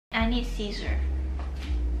need Caesar.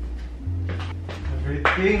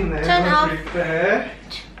 Everything Turn off. prepared.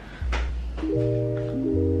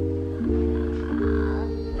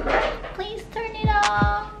 Please turn it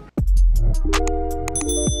off.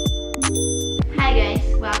 Hi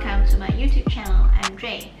guys, welcome to my YouTube channel. I'm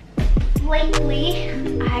Drey. Lately,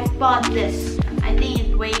 I've bought this. I think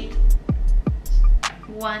it weighed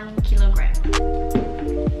 1 kilogram.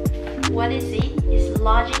 What is it? It's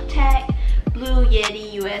Logitech Blue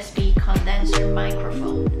Yeti USB condenser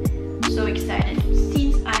microphone. So excited.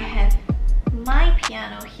 Since I have my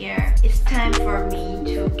piano here, it's time for me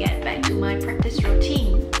to get back to my practice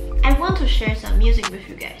routine. I want to share some music with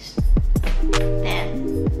you guys.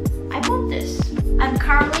 Then I bought this. I'm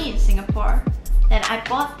currently in Singapore. Then I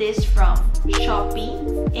bought this from Shopee.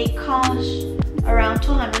 It costs around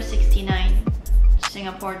 269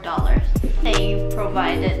 Singapore dollars. They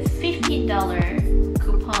provided $15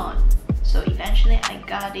 coupon. So eventually I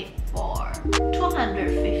got it for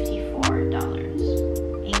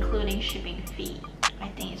 $254, including shipping fee. I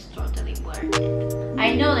think it's totally worth it.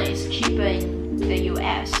 I know that it's cheaper in the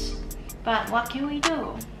US, but what can we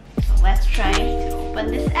do? So let's try to open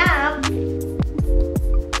this app.